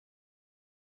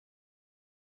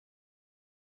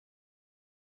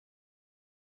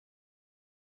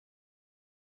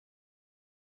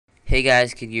Hey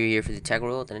guys, Kid Gear here for the Tech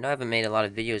World, and I know I haven't made a lot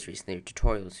of videos recently, or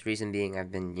tutorials. Reason being,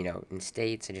 I've been, in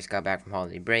States. I just got back from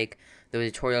holiday break. The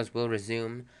tutorials will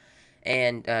resume,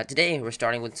 and today we're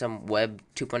starting with some Web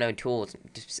 2.0 tools.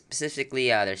 Specifically,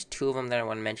 there's two of them that I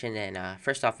want to mention, and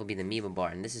first off will be the Meebo bar,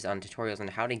 and this is on tutorials on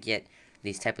how to get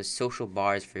these type of social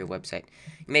bars for your website.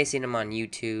 You may have seen them on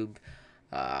YouTube,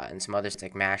 and some others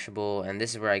like Mashable, and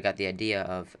this is where I got the idea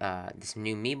of this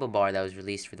new Meebo bar that was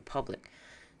released for the public.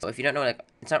 So if you don't know, like,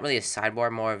 it's not really a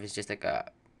sidebar, more of it's just like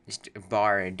just a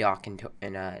bar or a dock in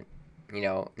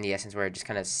the essence where it just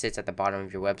kind of sits at the bottom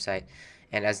of your website,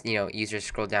 and as users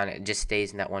scroll down, it just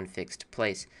stays in that one fixed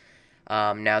place.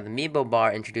 Now the Meebo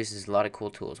bar introduces a lot of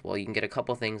cool tools. Well, you can get a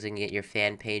couple things. You can get your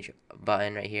fan page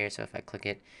button right here. So if I click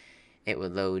it, it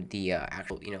would load the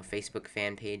actual Facebook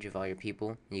fan page of all your people,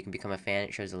 and you can become a fan.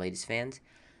 It shows the latest fans.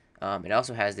 It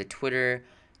also has the Twitter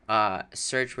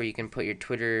search where you can put your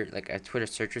Twitter, like a Twitter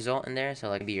search result in there. So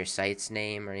like be your site's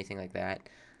name or anything like that.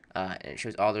 And it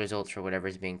shows all the results for whatever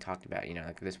is being talked about.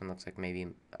 Like this one looks like maybe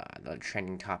the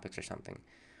trending topics or something.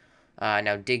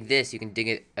 Now dig this. You can dig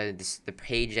it the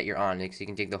page that you're on. Like, so you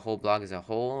can dig the whole blog as a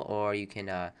whole, or you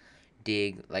can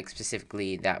dig like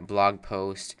specifically that blog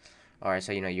post, or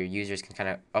so your users can kind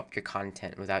of up your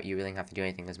content without you really have to do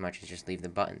anything as much as just leave the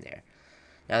button there.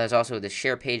 Now there's also the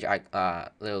share page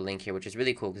little link here, which is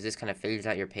really cool because this kind of figures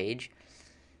out your page,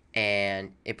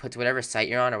 and it puts whatever site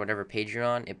you're on or whatever page you're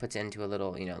on. It puts it into a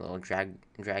little little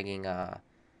dragging I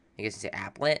guess it's an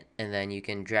applet, and then you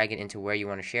can drag it into where you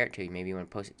want to share it to. Maybe you want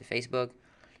to post it to Facebook,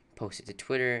 post it to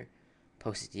Twitter,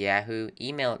 post it to Yahoo,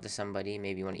 email it to somebody.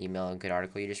 Maybe you want to email a good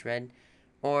article you just read,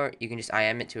 or you can just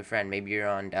IM it to a friend. Maybe you're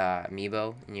on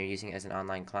Meebo and you're using it as an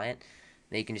online client.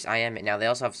 Then you can just IM it. Now they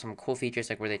also have some cool features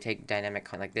like where they take dynamic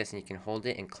content like this, and you can hold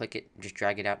it and click it, just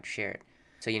drag it out to share it.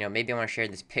 So maybe I want to share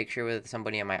this picture with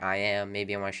somebody on my IM.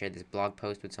 Maybe I want to share this blog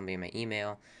post with somebody in my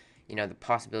email. The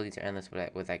possibilities are endless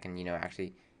with I can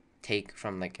actually take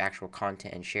from like actual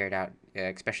content and share it out,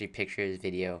 especially pictures,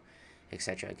 video,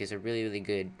 etc. It gives a really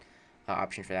good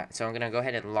option for that. So I'm gonna go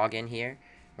ahead and log in here.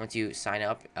 Once you sign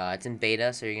up, it's in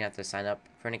beta, so you're gonna have to sign up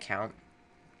for an account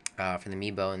for the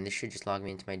Meebo, and this should just log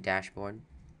me into my dashboard.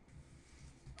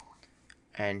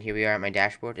 And here we are at my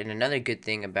dashboard. And another good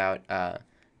thing about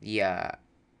the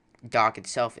dock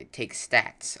itself, it takes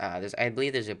stats. I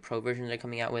believe there's a pro version they're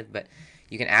coming out with, but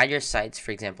you can add your sites. For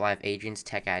example, I have Adrian's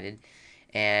Tech added,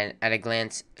 and at a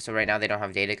glance, so right now they don't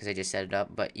have data because I just set it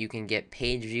up, but you can get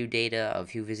page view data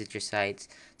of who visits your sites,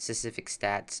 specific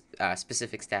stats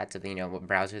of what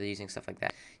browser they're using, stuff like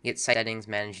that. You get site settings,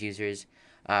 manage users.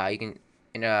 You can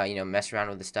mess around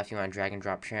with the stuff you want, drag and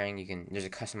drop sharing. There's a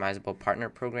customizable partner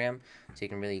program, so you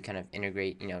can really kind of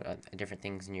integrate different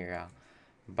things in your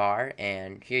bar.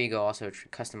 And here you go, also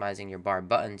customizing your bar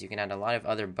buttons. You can add a lot of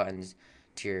other buttons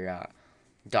to your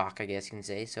dock, I guess you can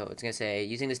say. So it's gonna say,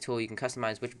 using this tool you can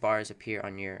customize which bars appear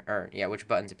on which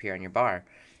buttons appear on your bar,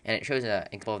 and it shows an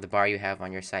example of the bar you have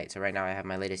on your site. So right now I have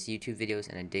my latest YouTube videos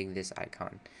and I dig this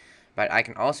icon, but I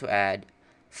can also add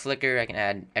Flickr. I can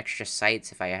add extra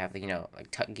sites if I have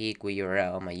like Tech Geek with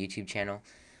URL, my YouTube channel.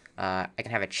 I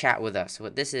can have a chat with us. So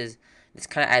what this is, this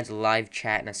kind of adds a live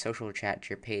chat and a social chat to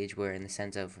your page, where in the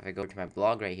sense of, if I go to my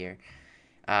blog right here,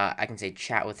 I can say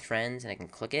chat with friends, and I can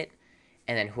click it,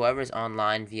 and then whoever's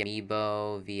online via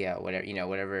Meebo, via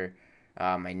whatever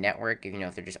my network,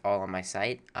 if they're just all on my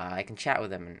site, I can chat with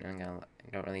them, and I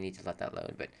don't really need to let that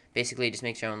load. But basically, it just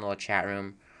makes your own little chat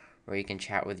room where you can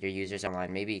chat with your users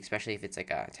online. Maybe especially if it's like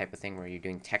a type of thing where you're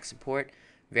doing tech support.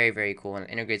 Very cool, and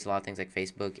it integrates a lot of things like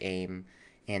Facebook, AIM,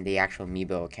 and the actual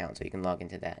Meebo account, so you can log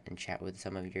into that and chat with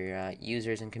some of your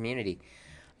users and community.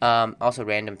 Also,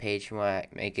 random page, you want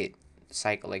to make it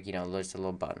cycle, like there's a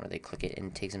little button where they click it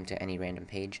and it takes them to any random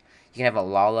page. You can have a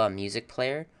Lala music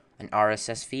player, an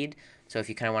RSS feed, so if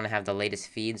you kind of want to have the latest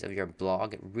feeds of your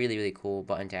blog, really cool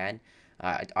button to add.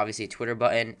 Obviously a Twitter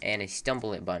button and a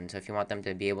Stumble It button, so if you want them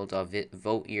to be able to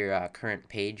vote your current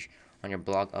page on your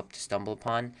blog up to Stumble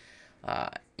Upon.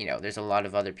 There's a lot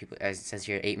of other people, as it says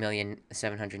here,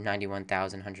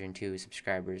 8,791,102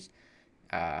 subscribers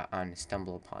on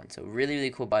Stumble Upon. So really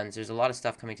cool buttons. There's a lot of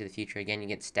stuff coming to the future. Again, you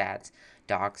get stats,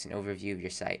 docs, and overview of your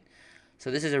site.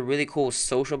 So this is a really cool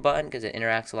social button because it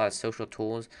interacts with a lot of social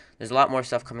tools. There's a lot more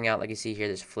stuff coming out, like you see here.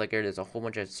 There's Flickr. There's a whole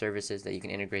bunch of services that you can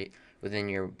integrate within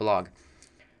your blog.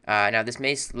 Now this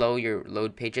may slow your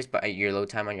load pages, but your load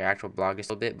time on your actual blog just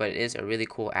a little bit, but it is a really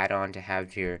cool add-on to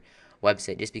have to your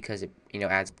website, just because it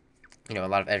adds a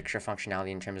lot of extra functionality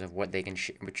in terms of what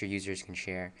what your users can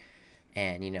share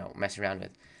and mess around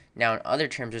with. Now in other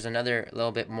terms, there's another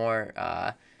little bit more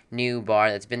new bar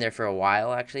that's been there for a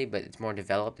while actually, but it's more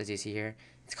developed, as you see here.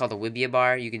 It's called a Wibbia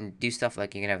bar. You can do stuff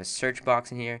like you can have a search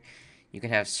box in here. You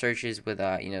can have searches with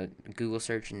Google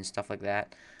search and stuff like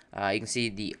that. You can see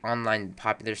the online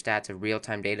popular stats of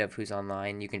real-time data of who's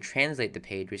online. You can translate the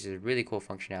page, which is a really cool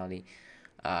functionality.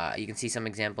 You can see some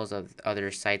examples of other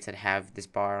sites that have this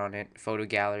bar on it. Photo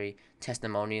gallery,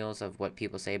 testimonials of what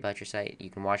people say about your site. You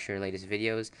can watch your latest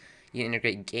videos. You can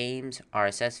integrate games,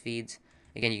 RSS feeds.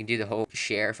 Again, you can do the whole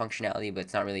share functionality, but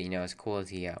it's not really as cool as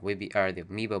the Wibi or the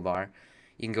Amiibo bar.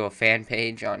 You can go a fan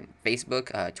page on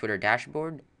Facebook, Twitter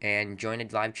dashboard, and join a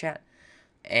live chat.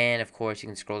 And of course, you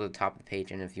can scroll to the top of the page,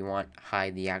 and if you want,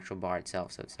 hide the actual bar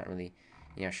itself, so it's not really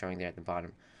showing there at the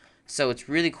bottom. So it's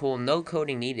really cool. No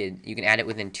coding needed. You can add it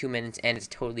within 2 minutes, and it's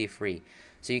totally free.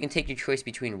 So you can take your choice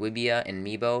between Wibbia and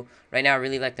Meebo. Right now, I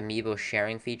really like the Meebo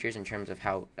sharing features in terms of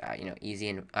how easy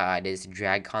and it is to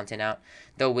drag content out.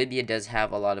 Though Wibbia does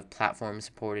have a lot of platforms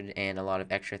supported and a lot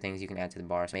of extra things you can add to the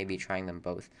bar. So maybe trying them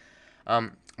both.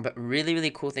 But really, really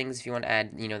cool things if you want to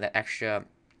add that extra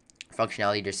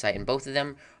functionality to your site, and both of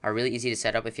them are really easy to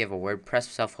set up. If you have a WordPress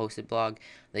self-hosted blog,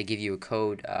 they give you a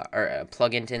code or a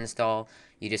plugin to install.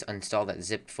 You just install that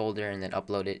zipped folder and then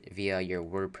upload it via your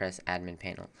WordPress admin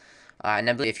panel. And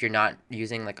I believe if you're not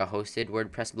using like a hosted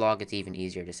WordPress blog, it's even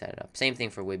easier to set it up. Same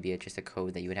thing for Wibbia, just a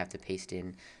code that you would have to paste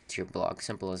in to your blog.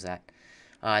 Simple as that.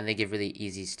 And they give really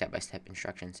easy step-by-step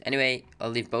instructions. Anyway, I'll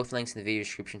leave both links in the video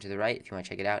description to the right if you want to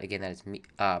check it out. Again, that is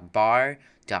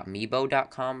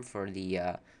bar.meebo.com for the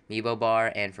Meebo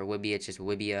bar, and for Wibbia, it's just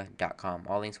wibbia.com.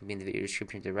 All links will be in the video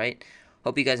description to the right.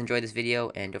 Hope you guys enjoyed this video,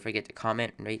 and don't forget to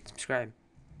comment, rate, subscribe.